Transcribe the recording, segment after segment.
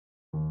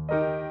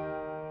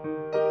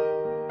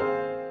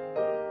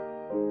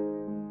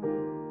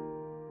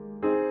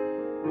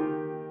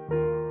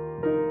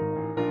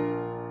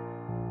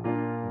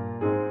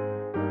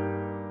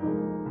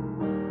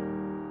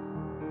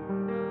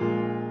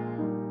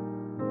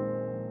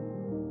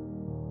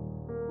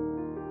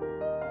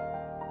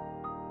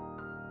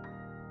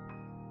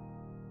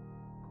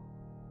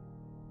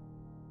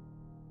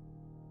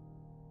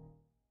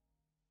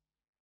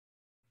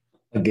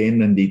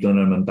Again, nandito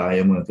na naman tayo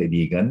mga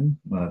kaibigan,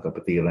 mga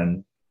kapatiran,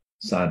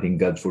 sa ating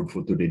God's Word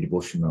for Today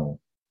devotional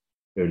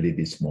early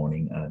this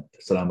morning. At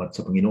salamat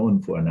sa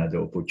Panginoon for another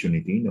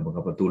opportunity na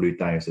makapatuloy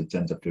tayo sa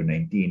John chapter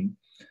 19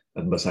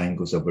 at basahin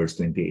ko sa verse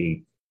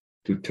 28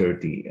 to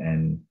 30.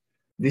 And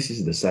this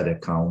is the sad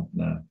account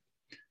na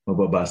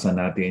mababasa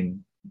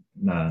natin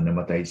na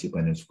namatay si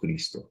Panginoon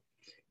Kristo.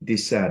 It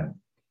is sad,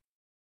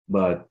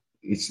 but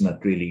it's not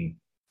really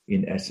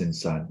in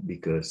essence sad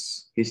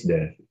because his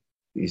death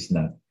is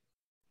not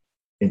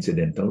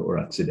incidental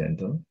or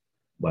accidental,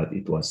 but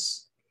it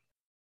was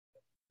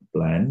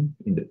planned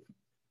in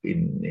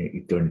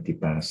eternity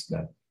past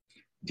that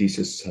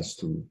Jesus has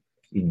to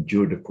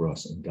endure the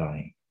cross and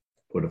die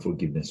for the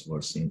forgiveness of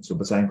our sins. So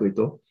basahin ko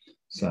ito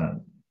sa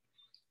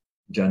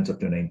John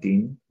chapter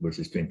 19,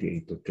 verses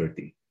 28 to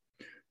 30.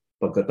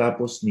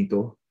 Pagkatapos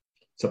nito,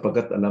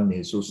 sapagkat alam ni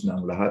Jesus na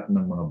ang lahat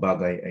ng mga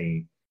bagay ay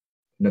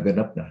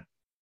naganap na,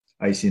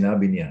 ay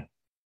sinabi niya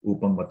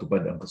upang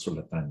matupad ang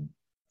kasulatan,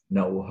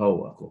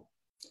 nauuhaw ako.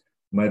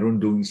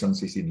 Mayroon doon isang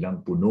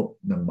sisidlang puno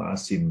ng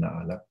maasim na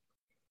alak,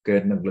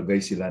 kaya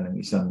naglagay sila ng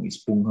isang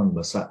esponghang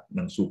basa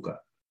ng suka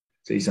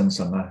sa isang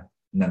sanga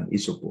ng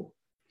isopo.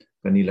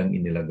 Kanilang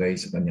inilagay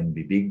sa kanyang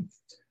bibig.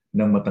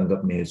 Nang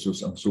matanggap ni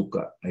Jesus ang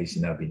suka, ay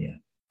sinabi niya,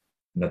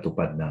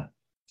 natupad na.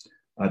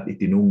 At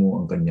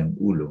itinungo ang kanyang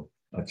ulo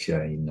at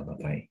siya ay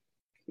namatay.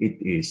 It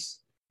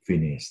is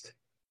finished.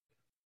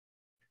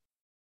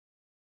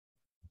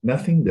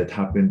 Nothing that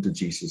happened to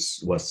Jesus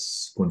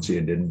was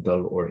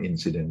coincidental or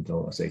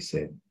incidental, as I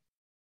said.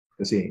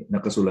 Kasi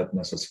nakasulat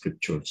na sa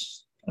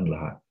scriptures ang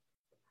lahat.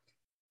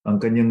 Ang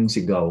kanyang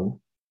sigaw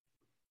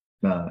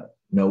na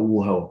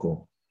nauuhaw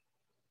ako,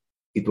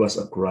 it was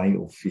a cry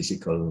of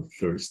physical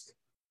thirst.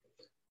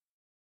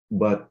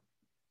 But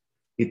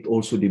it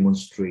also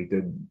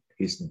demonstrated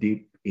his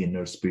deep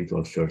inner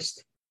spiritual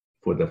thirst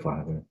for the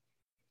Father,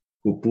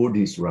 who poured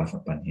his wrath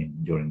upon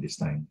him during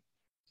this time.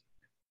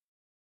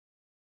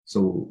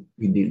 So,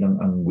 hindi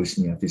lang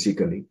anguish niya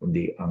physically,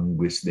 kundi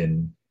anguish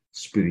din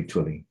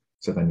spiritually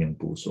sa kanyang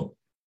puso.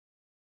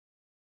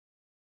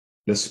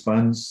 The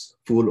sponge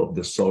full of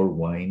the sour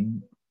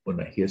wine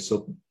on a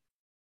hyssop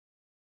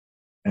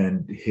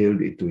and held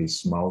it to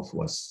his mouth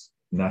was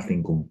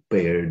nothing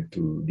compared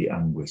to the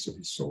anguish of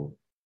his soul.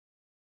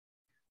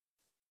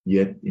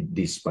 Yet,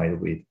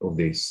 despite of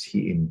this,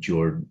 he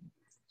endured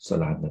sa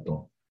lahat na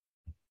to.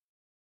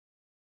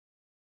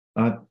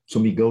 At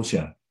sumigaw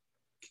siya,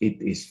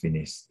 it is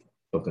finished.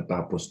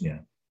 Pagkatapos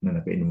niya na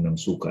nakainom ng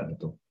suka na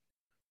to,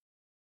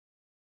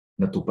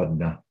 natupad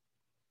na.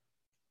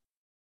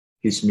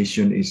 His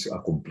mission is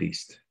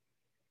accomplished.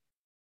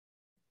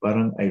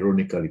 Parang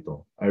ironical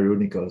ito.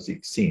 Ironical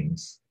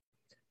since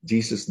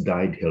Jesus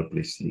died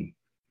helplessly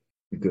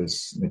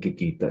because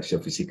nakikita siya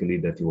physically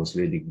that he was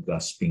really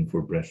gasping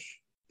for breath.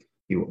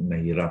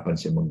 Nahihirapan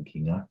siya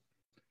maghinga.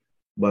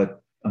 But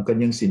ang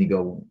kanyang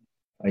sinigaw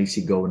ay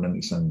sigaw ng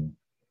isang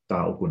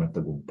tao po na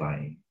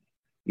tagumpay.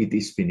 It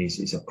is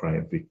finished is a cry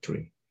of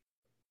victory.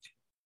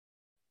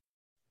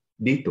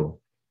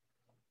 Dito,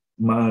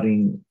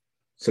 maaring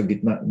sa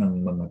gitna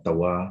ng mga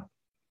tawa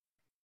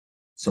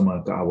sa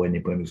mga kaaway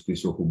ni Panginoon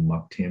Kristo who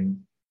mocked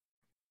him,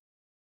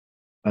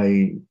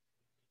 ay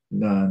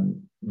na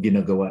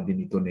ginagawa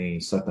din ito ni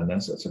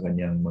Satanas at sa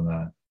kanyang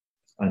mga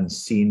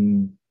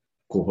unseen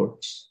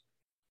cohorts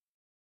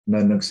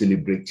na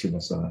nag-celebrate sila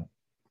sa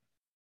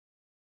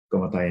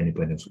kamatayan ni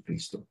Panginoon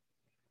Kristo.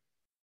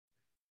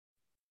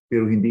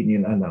 Pero hindi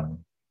nila alam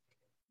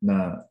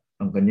na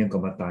ang kanyang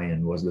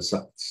kamatayan was the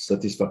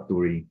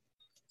satisfactory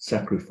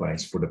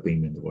sacrifice for the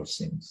payment of our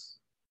sins.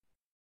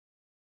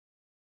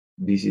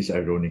 This is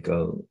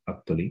ironical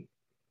actually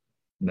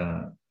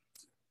na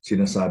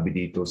sinasabi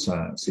dito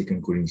sa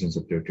 2 Corinthians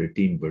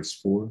 13 verse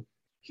 4,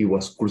 he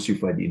was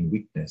crucified in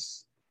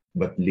weakness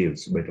but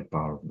lives by the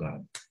power of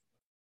God.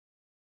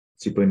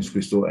 Si Panginoon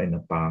Kristo ay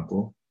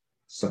napako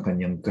sa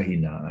kanyang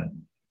kahinaan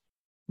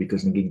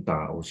because naging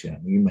tao siya,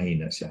 naging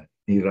mahina siya.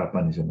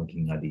 Nahirapan siya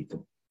maghinga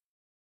dito.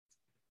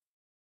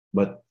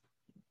 But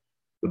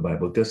the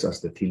Bible tells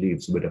us that he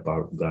lives by the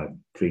power of God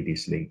 3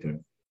 days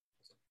later.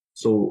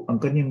 So,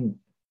 ang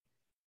kanyang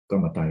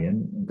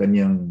kamatayan, ang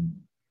kanyang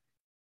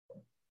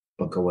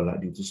pagkawala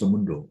dito sa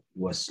mundo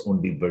was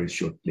only very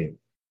short-lived.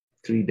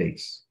 3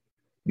 days.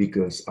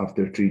 Because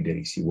after 3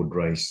 days, he would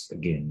rise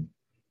again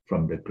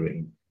from the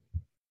grave.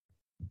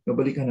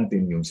 Nabalikan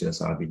natin yung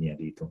sinasabi niya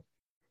dito.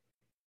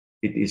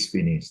 It is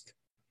finished.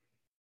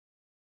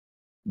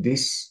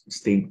 This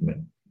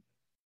statement,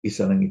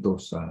 isa lang ito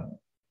sa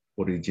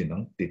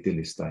original,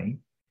 Tetelestai,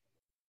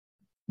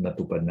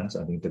 natupad na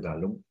sa ating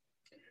Tagalog.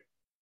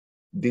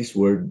 This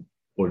word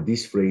or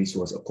this phrase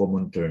was a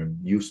common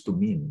term used to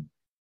mean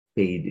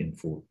paid in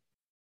full.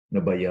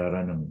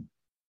 Nabayaran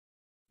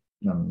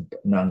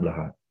ng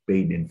lahat,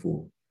 paid in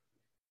full.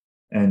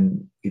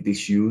 And it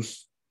is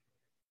used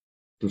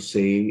to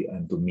say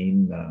and to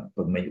mean na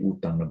pag may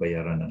utang,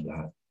 nabayaran ng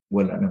lahat.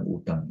 Wala ng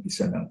utang,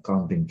 isa na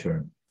accounting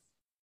term.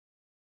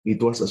 It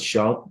was a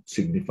shout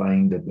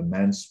signifying that the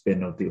man's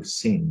penalty of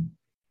sin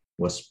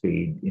was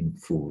paid in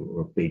full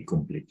or paid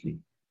completely.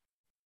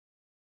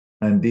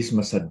 And this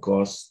must have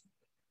caused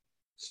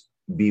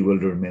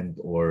bewilderment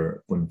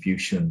or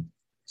confusion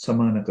sa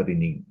mga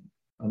nakarinig.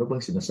 Ano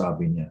bang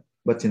sinasabi niya?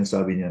 Ba't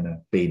sinasabi niya na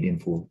paid in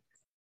full?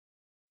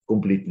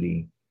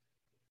 Completely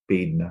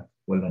paid na,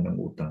 wala nang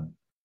utang.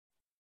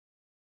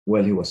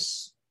 While he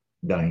was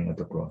dying at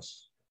the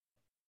cross.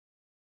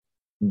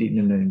 Hindi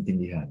nila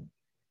naintindihan.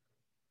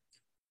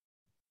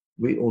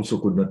 We also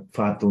could not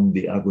fathom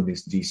the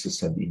agonies Jesus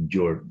had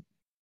endured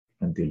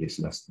until his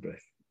last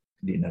breath.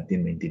 Hindi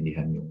natin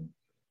maintindihan yung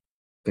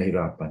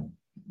kahirapan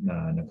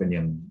na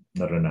kanyang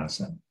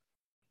naranasan.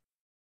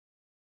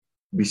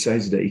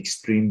 Besides the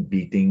extreme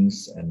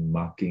beatings and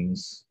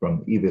mockings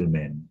from evil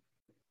men,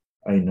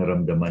 ay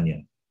naramdaman niya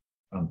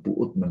ang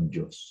puot ng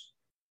Diyos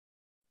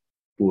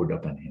poured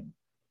upon him.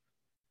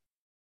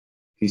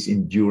 His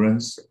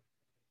endurance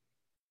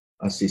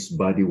as his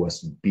body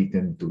was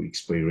beaten to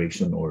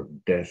expiration or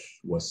death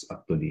was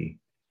actually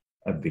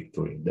a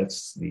victory.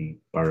 That's the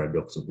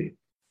paradox of it.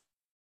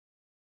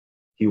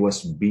 He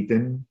was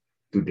beaten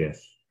to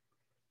death,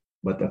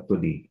 but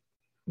actually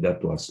that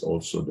was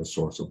also the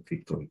source of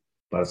victory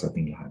para sa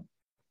ating lahat.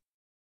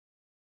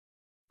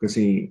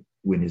 Kasi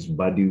when his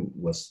body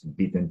was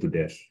beaten to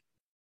death,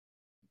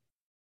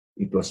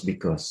 it was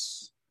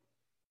because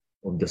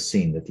of the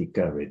sin that he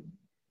carried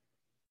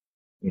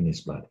in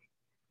his body.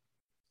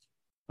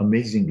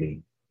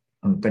 Amazingly,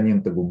 ang kanyang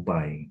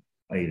tagumpay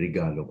ay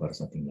regalo para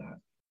sa ating lahat.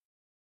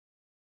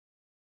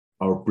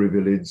 Our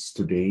privilege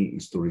today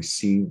is to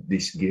receive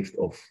this gift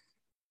of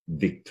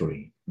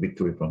victory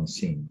from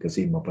sin.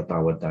 Kasi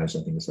mapatawad tayo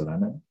sa ating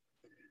kasalanan.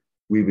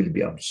 We will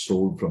be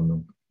absolved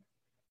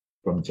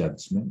from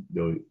judgment.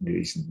 There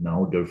is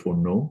now therefore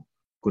no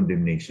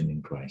condemnation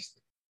in Christ.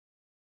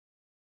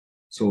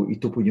 So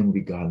ito po yung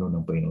regalo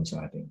ng Panginoon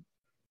sa atin.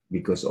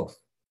 Because of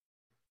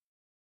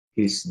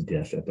His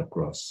death at the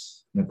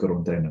cross,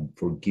 nagkaroon tayo ng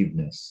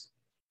forgiveness.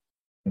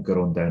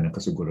 Nagkaroon tayo ng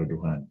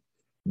kasiguraduhan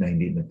na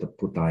hindi na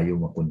po tayo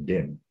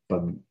makondem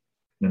pag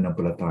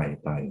nanampalataya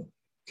tayo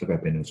sa kay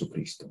Panginoon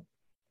Kristo.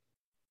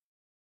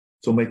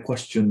 So my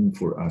question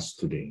for us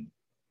today,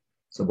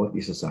 sa bawat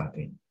isa sa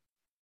atin,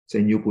 sa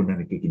inyo po na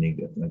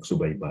nakikinig at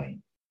nagsubaybay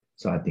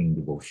sa ating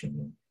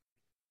devotion.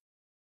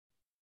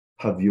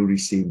 Have you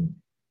received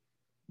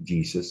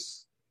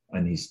Jesus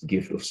and His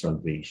gift of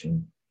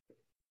salvation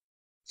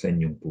sa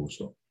inyong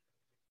puso?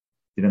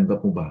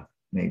 Tinanggap mo ba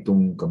na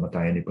itong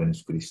kamatayan ni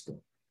Panginoon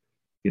Kristo?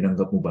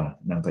 Tinanggap mo ba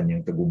ng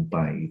kanyang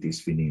tagumpay, it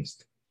is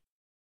finished,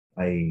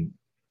 ay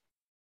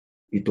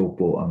ito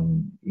po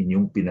ang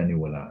inyong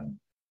pinaniwalaan?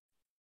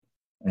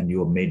 And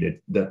you have made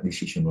that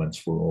decision once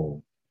for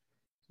all,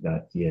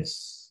 that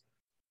yes,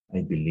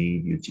 I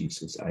believe you,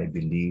 Jesus. I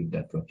believe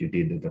that what you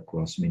did at the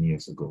cross many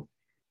years ago,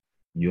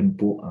 yun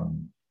po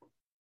ang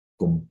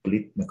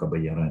complete na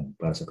kabayaran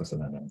para sa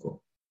kasalanan ko.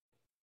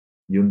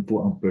 Yun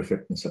po ang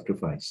perfect na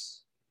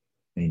sacrifice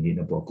na hindi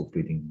na po ako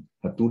pwedeng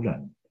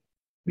hatulan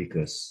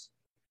because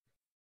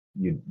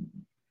you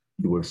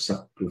were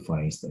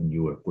sacrificed and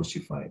you were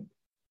crucified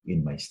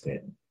in my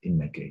stead, in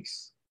my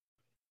case.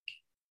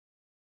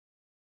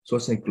 So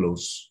as I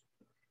close,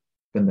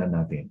 tandaan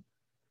natin,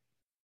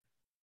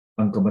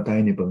 ang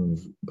kamatayan ni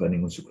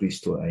Panginoon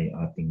Kristo ay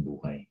ating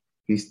buhay.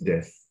 His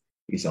death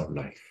is our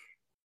life.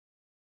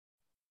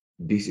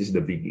 This is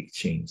the big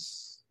exchange.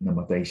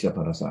 Namatay siya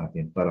para sa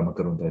atin, para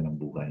magkaroon tayo ng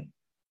buhay.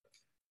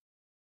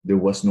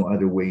 There was no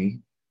other way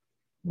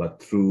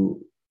but through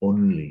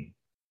only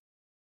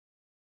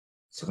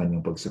sa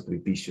kanyang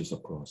pagsakripisyo sa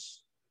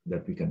cross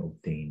that we can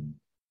obtain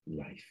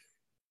life.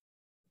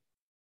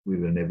 We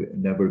will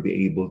never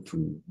be able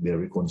to be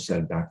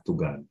reconciled back to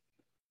God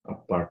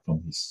apart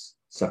from His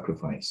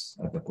sacrifice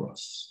at the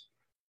cross.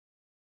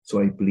 So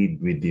I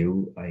plead with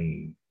you,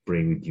 I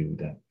pray with you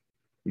that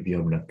if you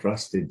have not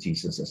trusted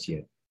Jesus as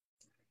yet,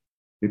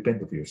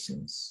 repent of your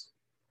sins.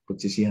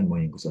 Pagsisihan mo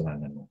yung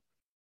kasalanan mo.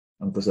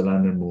 Ang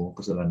kasalanan mo,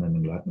 kasalanan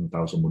ng lahat ng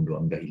tao sa mundo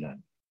ang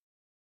dahilan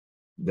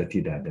that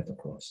He died at the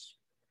cross.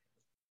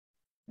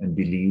 And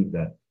believe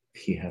that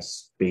He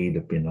has paid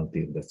the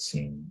penalty of that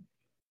sin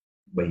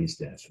by His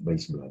death, by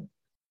His blood.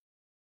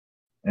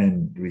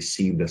 And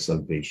receive the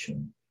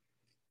salvation.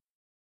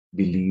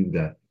 Believe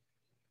that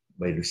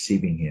by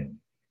receiving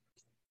Him,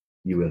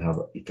 you will have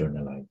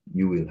eternal life.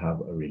 You will have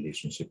a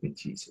relationship with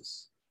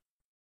Jesus.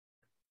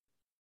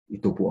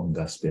 Ito po ang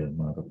gospel,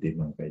 mga kapatid,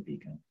 mga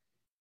kaibigan.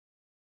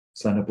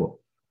 Sana po,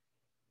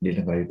 hindi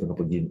lang kayo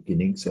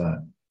tagapaginig sa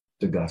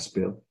the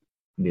gospel,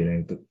 hindi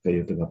lang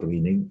kayo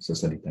tagapaginig sa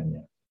salita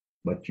niya,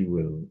 but you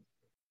will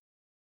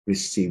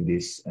receive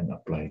this and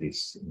apply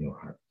this in your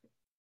heart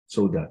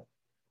so that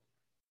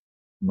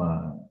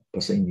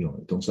mapasa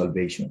inyo itong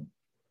salvation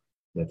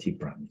that He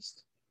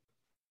promised.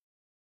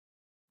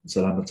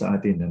 Salamat sa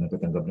atin na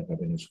nakatanggap ng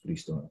Panginoon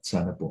Kristo. At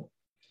sana po,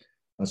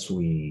 as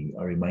we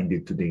are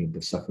reminded today of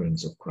the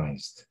sufferings of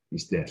Christ,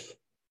 His death,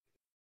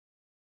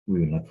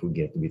 we will not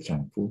forget to be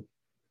thankful.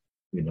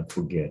 We will not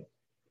forget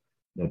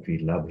that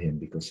we love Him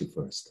because He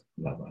first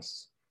loved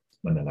us.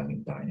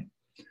 Manalangin tayo.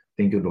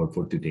 Thank you, Lord,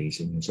 for today's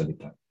inyong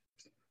salita.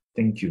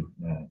 Thank you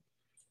na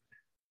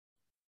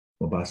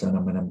mabasa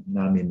naman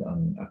namin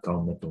ang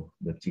account na to,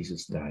 that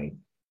Jesus died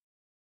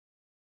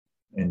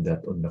and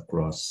that on the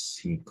cross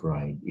He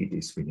cried, "It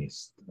is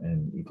finished."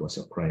 And it was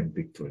a cry of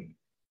victory.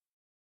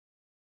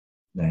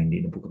 Na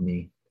hindi na po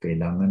kami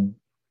kailangan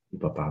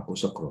ipapako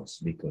sa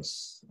cross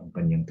because ang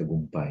kanyang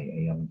tagumpay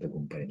ay ang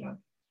tagumpay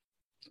lang.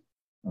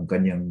 Ang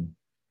kanyang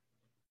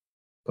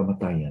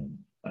kamatayan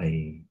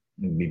ay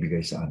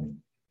nagbibigay sa amin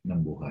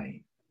ng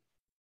buhay.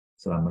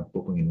 Salamat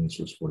po, Panginoon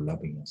Jesus, for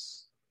loving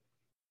us.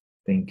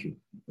 Thank you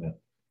that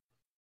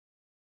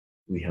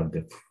we have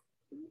the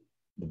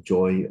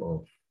joy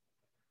of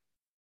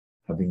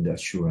having the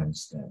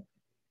assurance that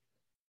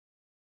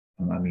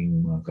ang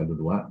aming mga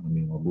kaluluwa, ang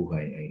aming mga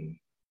buhay ay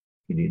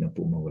hindi na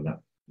po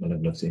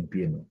malaglag sa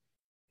impyerno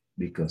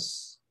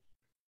because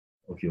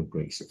of your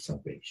grace of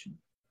salvation.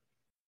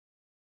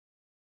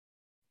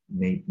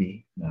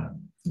 Maybe na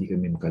hindi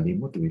kami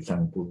makalimot, we're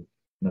thankful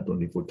not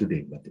only for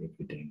today but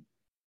every day.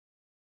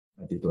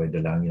 At ito ay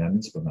dalangin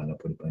namin sa pangalan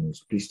po ni Panginoon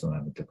Kristo,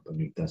 ang aming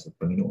tagapagligtas at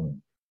Panginoon.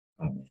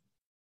 Amen.